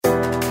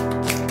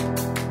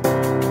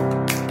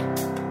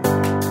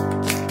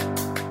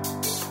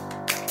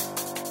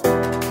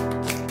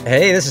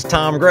Hey, this is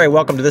Tom Gray.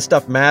 Welcome to This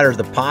Stuff Matters,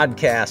 the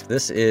podcast.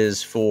 This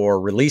is for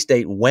release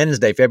date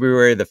Wednesday,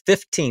 February the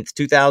 15th,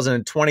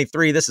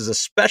 2023. This is a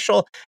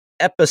special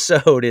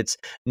episode. It's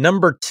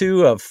number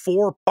 2 of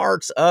 4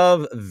 parts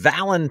of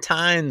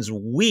Valentine's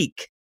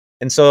Week.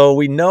 And so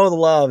we know the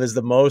love is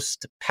the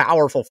most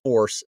powerful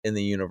force in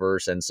the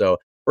universe. And so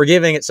we're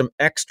giving it some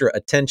extra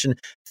attention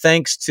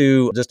thanks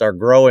to just our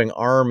growing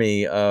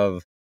army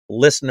of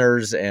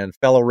listeners and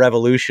fellow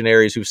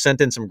revolutionaries who've sent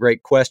in some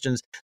great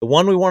questions. The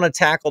one we want to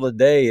tackle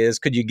today is,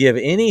 could you give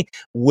any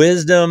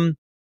wisdom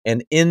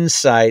and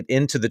insight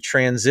into the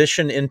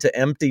transition into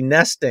empty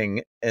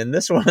nesting? And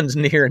this one's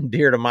near and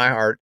dear to my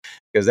heart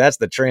because that's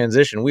the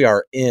transition we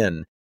are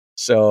in.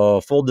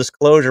 So full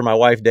disclosure, my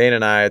wife Dana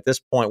and I, at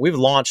this point, we've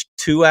launched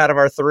 2 out of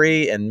our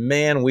 3, and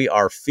man, we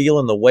are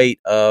feeling the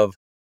weight of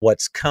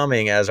what's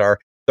coming as our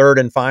 3rd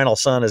and final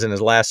son is in his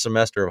last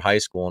semester of high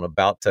school and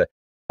about to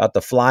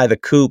fly the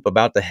coop,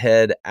 about to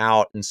head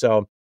out. And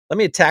so let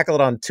me tackle it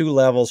on 2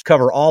 levels,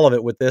 cover all of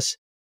it with this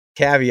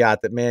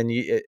caveat that, man,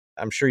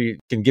 I'm sure you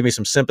can give me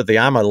some sympathy.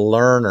 I'm a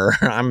learner.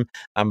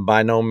 I'm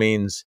by no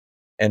means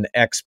an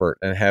expert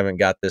and haven't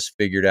got this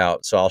figured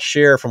out. So I'll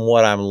share from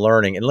what I'm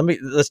learning. And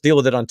let's deal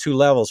with it on 2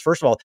 levels.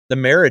 First of all, the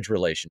marriage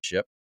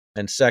relationship.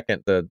 And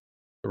second, the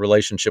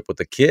relationship with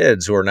the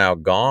kids who are now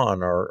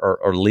gone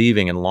or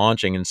leaving and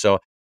launching. And so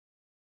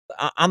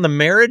on the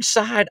marriage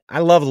side, I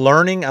love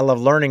learning. I love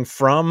learning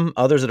from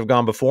others that have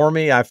gone before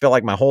me. I feel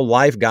like my whole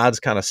life, God's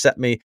kind of set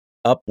me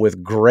up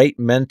with great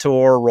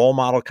mentor, role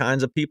model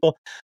kinds of people.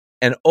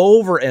 And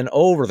over,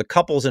 the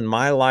couples in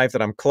my life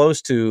that I'm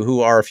close to who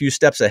are a few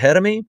steps ahead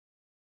of me,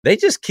 they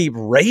just keep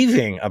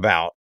raving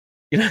about,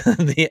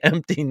 the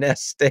empty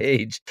nest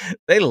stage.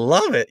 They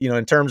love it,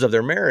 in terms of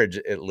their marriage,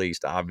 at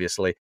least,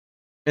 obviously.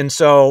 And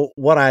so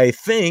what I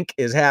think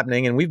is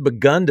happening, and we've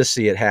begun to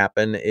see it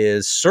happen,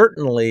 is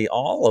certainly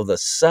all of a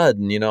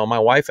sudden, my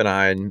wife and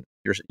I, and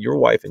your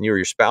wife and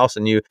your spouse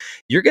and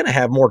you're going to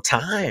have more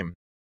time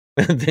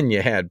than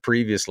you had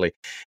previously.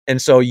 And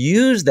so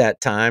use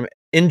that time,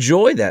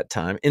 enjoy that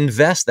time,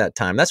 invest that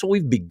time. That's what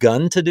we've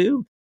begun to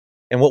do.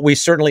 And what we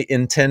certainly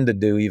intend to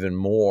do even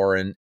more.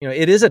 And,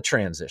 it is a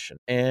transition,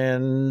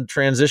 and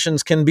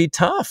transitions can be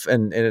tough.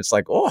 And it's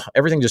like,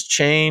 everything just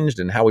changed,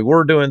 and how we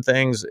were doing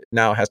things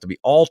now has to be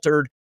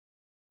altered.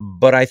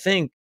 But I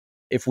think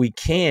if we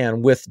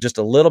can, with just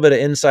a little bit of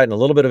insight and a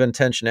little bit of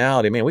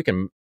intentionality, man, we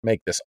can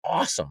make this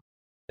awesome.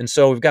 And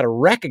so we've got to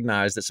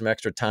recognize that some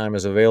extra time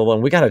is available,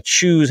 and we got to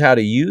choose how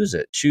to use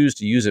it, choose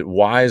to use it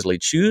wisely,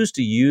 choose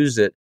to use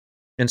it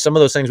in some of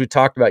those things we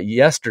talked about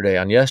yesterday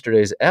on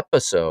yesterday's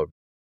episode.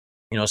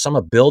 Some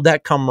of build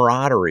that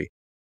camaraderie.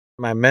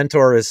 My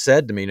mentor has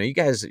said to me, you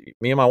guys,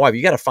 me and my wife,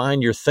 you got to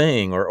find your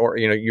thing or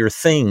your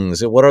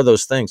things. What are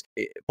those things?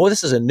 Boy,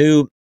 this is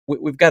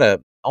we've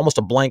got almost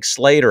a blank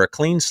slate or a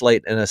clean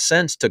slate in a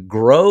sense to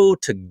grow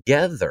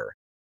together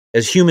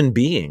as human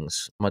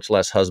beings, much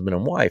less husband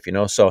and wife,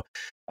 So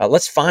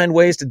let's find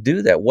ways to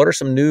do that. What are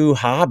some new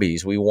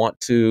hobbies we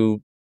want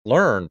to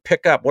learn,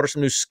 pick up? What are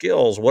some new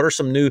skills? What are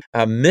some new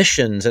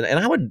missions?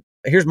 And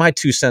here's my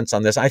 2 cents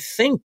on this. I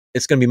think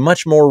it's going to be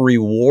much more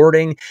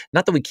rewarding.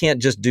 Not that we can't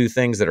just do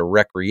things that are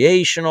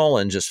recreational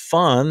and just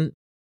fun.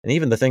 And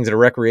even the things that are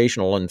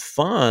recreational and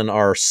fun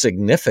are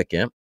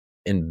significant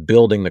in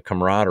building the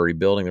camaraderie,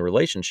 building the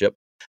relationship.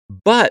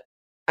 But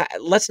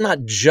let's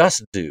not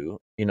just do,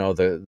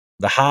 the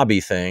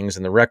hobby things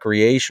and the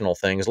recreational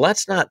things.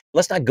 Let's not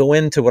go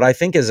into what I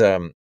think is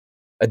a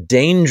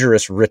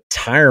dangerous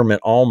retirement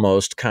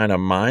almost kind of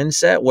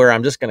mindset where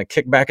I'm just going to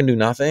kick back and do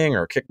nothing,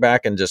 or kick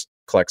back and just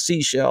collect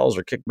seashells,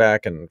 or kick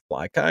back and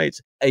fly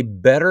kites. A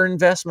better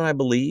investment, I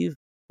believe,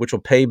 which will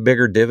pay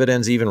bigger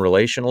dividends even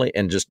relationally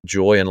and just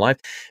joy in life.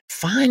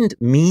 Find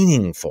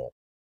meaningful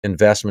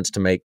investments to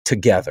make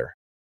together.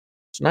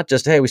 It's not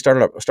just, hey, we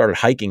started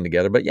hiking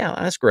together, but yeah,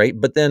 that's great.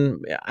 But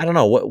then I don't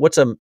know, what's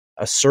a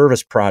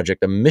service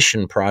project, a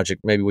mission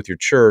project, maybe with your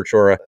church,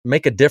 or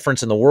make a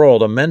difference in the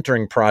world, a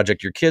mentoring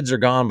project. Your kids are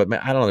gone, but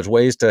I don't know, there's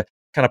ways to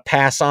kind of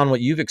pass on what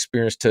you've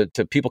experienced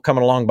to people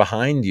coming along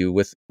behind you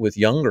with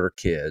younger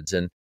kids.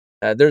 And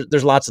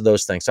there's lots of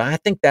those things. So I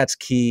think that's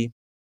key.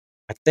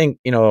 I think,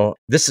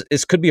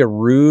 this could be a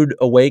rude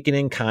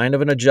awakening, kind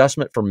of an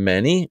adjustment for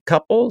many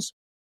couples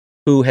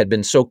who had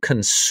been so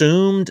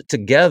consumed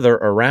together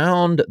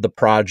around the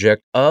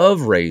project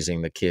of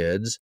raising the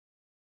kids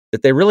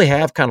that they really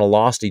have kind of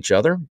lost each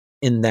other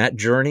in that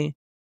journey.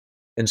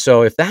 And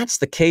so if that's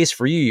the case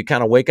for you, you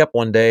kind of wake up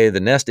one day, the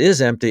nest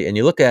is empty, and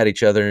you look at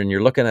each other and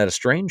you're looking at a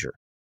stranger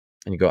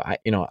and you go, I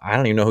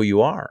don't even know who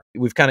you are.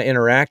 We've kind of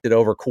interacted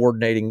over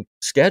coordinating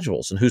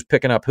schedules and who's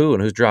picking up who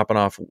and who's dropping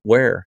off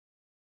where.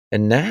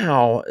 And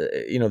now,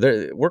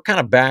 we're kind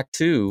of back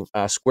to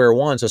square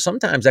one. So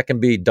sometimes that can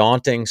be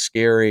daunting,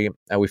 scary.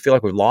 We feel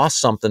like we've lost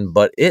something,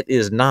 but it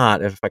is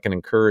not, if I can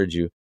encourage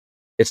you,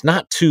 it's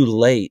not too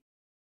late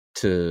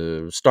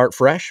to start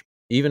fresh,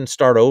 even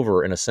start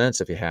over in a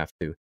sense if you have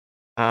to.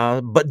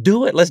 But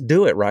do it. Let's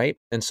do it, right?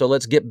 And so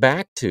let's get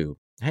back to,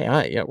 hey,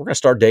 we're going to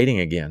start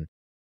dating again.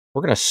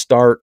 We're going to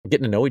start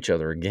getting to know each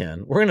other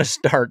again. We're going to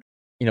start,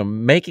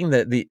 making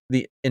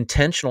the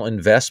intentional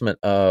investment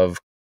of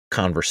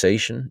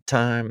conversation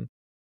time,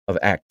 of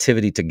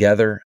activity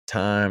together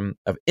time,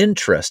 of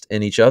interest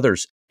in each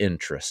other's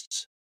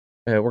interests.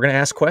 We're going to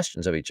ask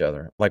questions of each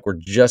other like we're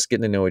just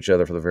getting to know each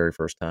other for the very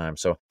first time.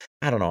 So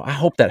I don't know. I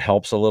hope that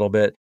helps a little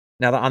bit.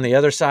 Now, on the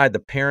other side, the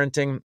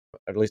parenting,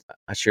 at least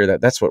I share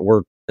that. That's what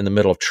we're in the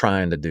middle of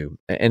trying to do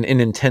and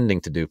intending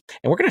to do.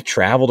 And we're going to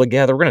travel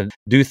together. We're going to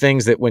do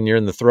things that when you're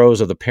in the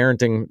throes of the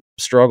parenting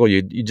struggle,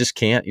 you just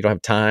can't. You don't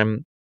have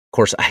time. Of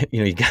course,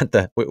 you got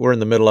we're in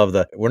the middle of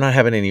we don't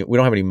have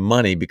any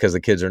money because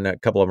the kids a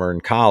couple of them are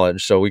in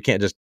college. So we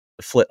can't just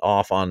flit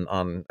off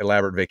on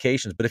elaborate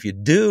vacations. But if you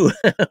do,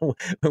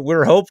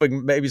 we're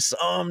hoping maybe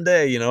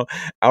someday,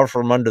 out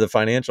from under the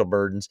financial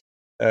burdens,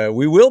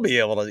 we will be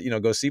able to,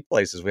 go see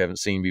places we haven't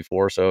seen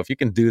before. So if you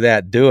can do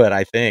that, do it.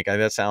 I think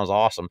that sounds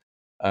awesome.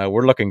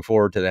 We're looking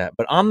forward to that.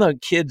 But on the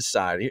kids'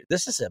 side,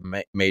 this is a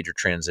major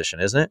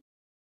transition, isn't it?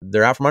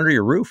 They're out from under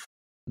your roof.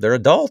 They're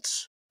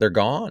adults. They're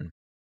gone.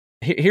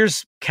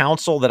 Here's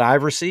counsel that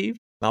I've received.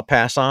 I'll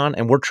pass on,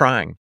 and we're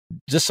trying.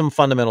 Just some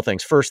fundamental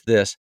things. First,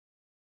 this.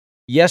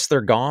 Yes,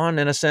 they're gone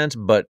in a sense,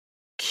 but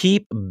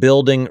keep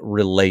building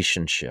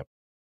relationship.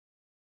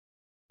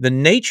 The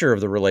nature of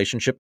the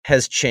relationship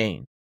has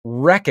changed.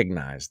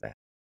 Recognize that.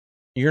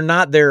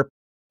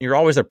 You're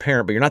always their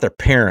parent, but you're not their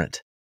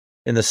parent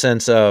in the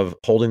sense of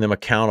holding them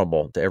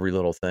accountable to every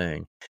little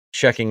thing,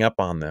 checking up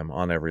on them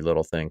on every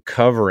little thing,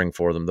 covering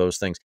for them, those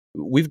things.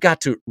 We've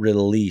got to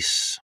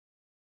release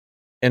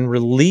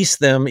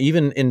them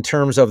even in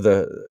terms of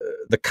the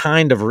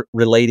kind of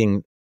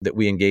relating that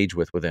we engage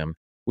with them.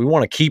 We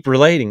want to keep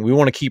relating. We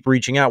want to keep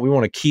reaching out. We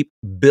want to keep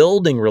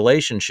building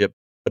relationship,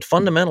 but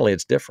fundamentally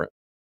it's different.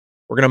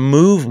 We're going to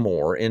move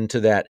more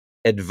into that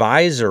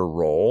advisor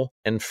role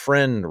and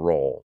friend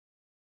role.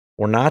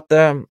 We're not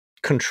the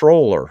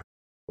controller.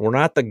 We're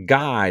not the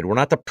guide. We're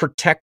not the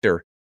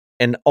protector.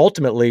 And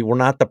ultimately, we're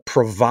not the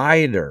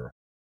provider.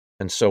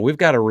 And so we've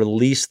got to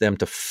release them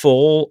to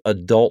full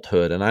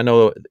adulthood. And I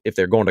know if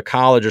they're going to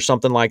college or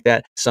something like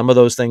that, some of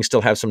those things still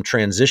have some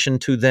transition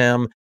to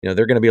them.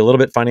 They're going to be a little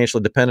bit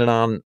financially dependent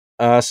on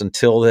us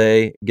until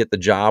they get the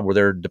job where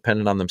they're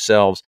dependent on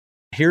themselves.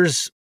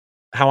 Here's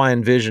how I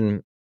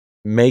envision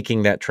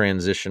making that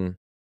transition,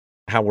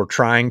 how we're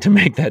trying to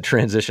make that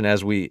transition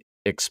as we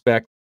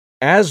expect.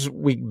 As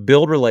we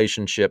build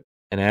relationship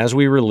and as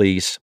we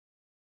release,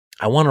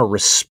 I want to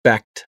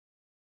respect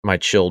my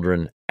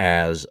children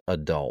as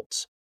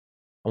adults.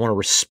 I want to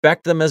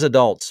respect them as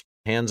adults.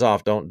 Hands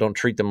off. Don't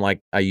treat them like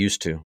I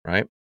used to,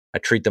 right? I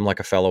treat them like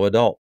a fellow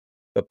adult.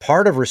 But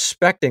part of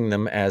respecting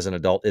them as an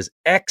adult is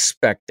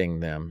expecting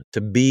them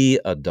to be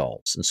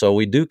adults. And so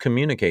we do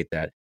communicate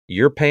that.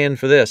 You're paying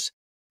for this.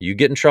 You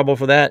get in trouble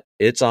for that,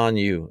 it's on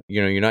you.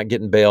 You're not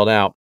getting bailed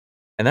out.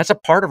 And that's a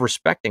part of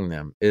respecting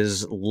them,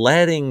 is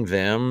letting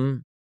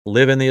them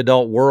live in the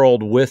adult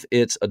world with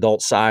its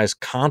adult size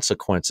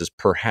consequences,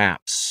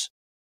 perhaps.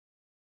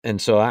 And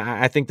so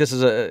I think this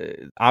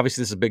is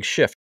obviously a big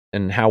shift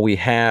in how we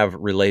have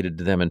related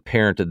to them and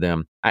parented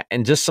them.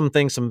 And just some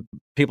things some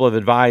people have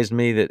advised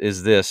me that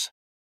is this.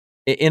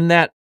 In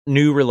that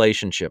new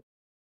relationship,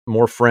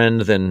 more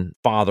friend than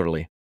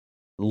fatherly,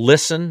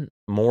 listen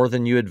more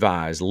than you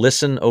advise.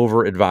 Listen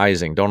over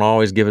advising. Don't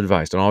always give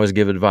advice.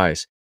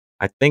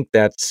 I think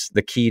that's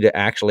the key to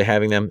actually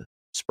having them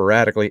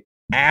sporadically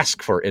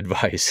ask for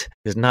advice,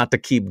 is not to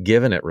keep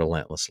giving it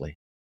relentlessly,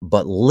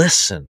 but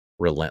listen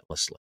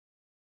relentlessly.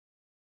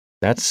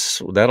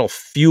 That'll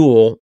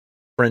fuel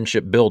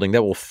friendship building.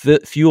 That will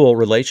fuel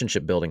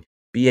relationship building.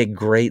 Be a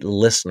great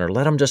listener.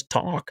 Let them just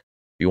talk.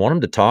 If you want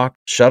them to talk,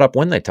 shut up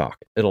when they talk.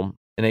 It'll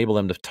enable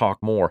them to talk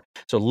more.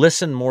 So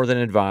listen more than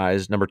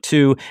advise. Number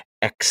 2,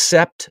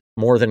 accept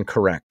more than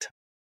correct.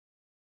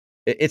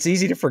 It's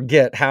easy to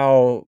forget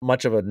how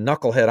much of a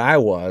knucklehead I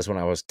was when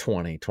I was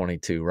 20,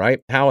 22, right?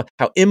 How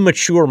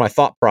immature my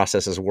thought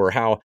processes were,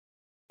 how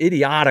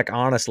idiotic,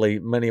 honestly,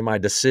 many of my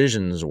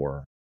decisions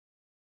were.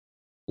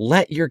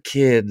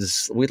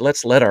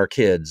 Let's let our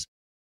kids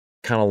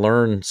kind of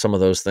learn some of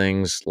those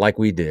things like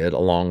we did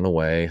along the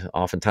way,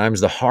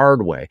 oftentimes the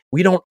hard way.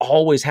 We don't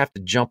always have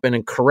to jump in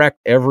and correct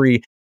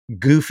every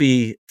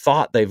goofy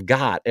thought they've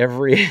got,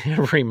 every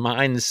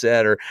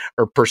mindset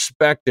or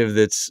perspective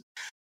that's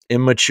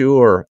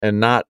immature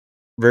and not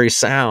very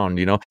sound,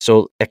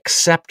 So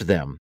accept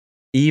them,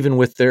 even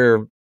with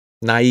their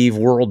naive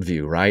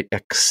worldview, right?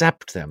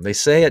 Accept them. They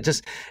say it,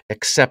 just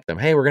accept them.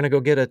 Hey, we're going to go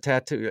get a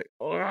tattoo. Like,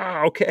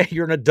 oh, okay,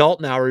 you're an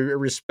adult now. We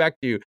respect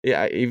you.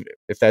 Yeah,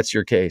 if that's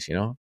your case,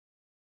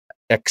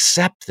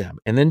 accept them.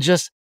 And then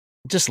just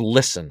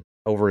listen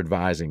over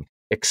advising.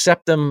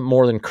 Accept them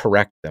more than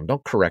correct them.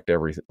 Don't correct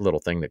every little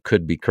thing that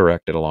could be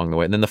corrected along the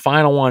way. And then the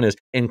final one is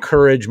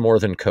encourage more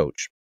than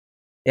coach.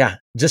 Yeah,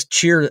 just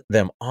cheer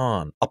them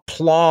on.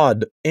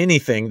 Applaud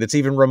anything that's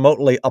even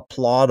remotely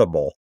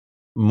applaudable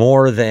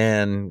more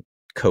than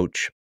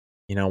coach.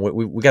 We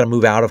got to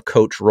move out of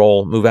coach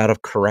role, move out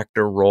of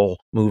corrector role,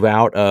 move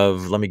out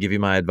of let me give you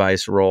my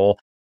advice role,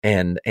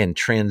 and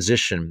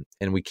transition.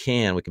 And we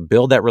can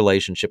build that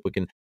relationship. We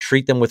can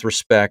treat them with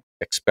respect,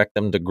 expect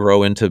them to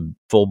grow into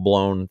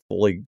full-blown,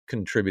 fully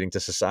contributing to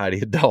society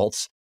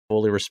adults,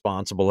 fully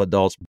responsible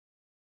adults,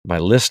 by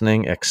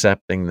listening,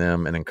 accepting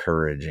them, and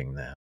encouraging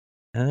them.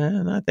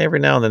 And every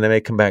now and then they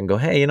may come back and go,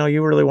 hey,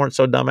 you really weren't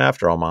so dumb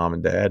after all, Mom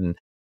and Dad. And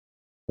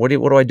what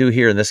do I do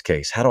here in this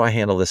case? How do I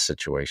handle this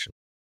situation?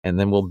 And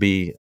then we'll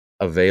be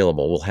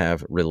available. We'll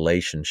have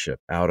relationship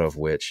out of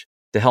which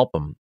to help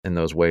them in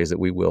those ways that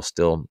we will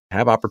still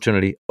have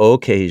opportunity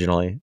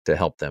occasionally to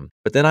help them.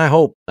 But then I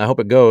hope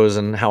it goes,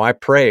 and how I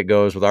pray it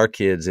goes with our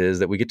kids is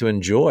that we get to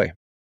enjoy,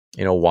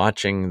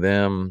 watching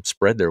them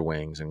spread their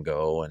wings and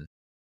go, and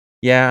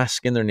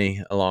skin their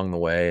knee along the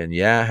way, and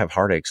have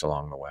heartaches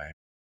along the way,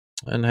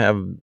 and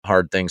have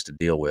hard things to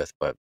deal with.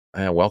 But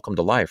welcome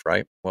to life,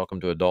 right?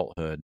 Welcome to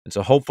adulthood. And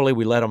so hopefully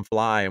we let them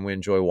fly and we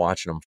enjoy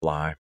watching them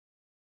fly.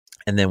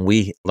 And then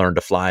we learn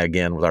to fly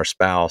again with our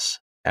spouse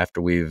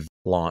after we've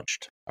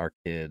launched our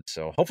kids.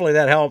 So hopefully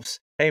that helps.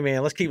 Hey,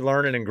 man, let's keep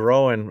learning and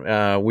growing. We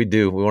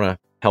want to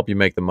help you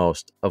make the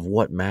most of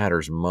what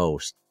matters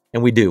most.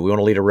 And we want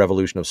to lead a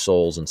revolution of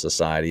souls in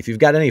society. If you've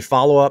got any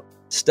follow-up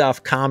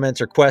stuff, comments,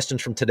 or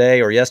questions from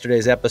today or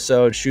yesterday's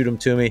episode, shoot them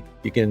to me.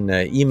 You can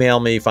email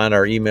me, find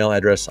our email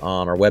address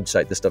on our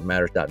website,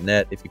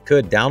 thisstuffmatters.net. If you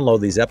could, download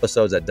these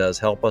episodes. That does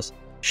help us.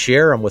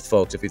 Share them with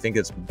folks if you think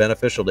it's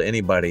beneficial to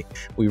anybody.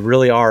 We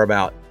really are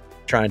about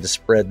trying to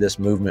spread this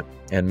movement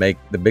and make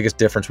the biggest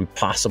difference we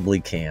possibly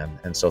can.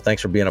 And so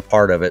thanks for being a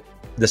part of it.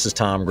 This is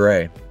Tom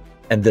Gray,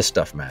 and This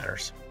Stuff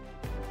Matters.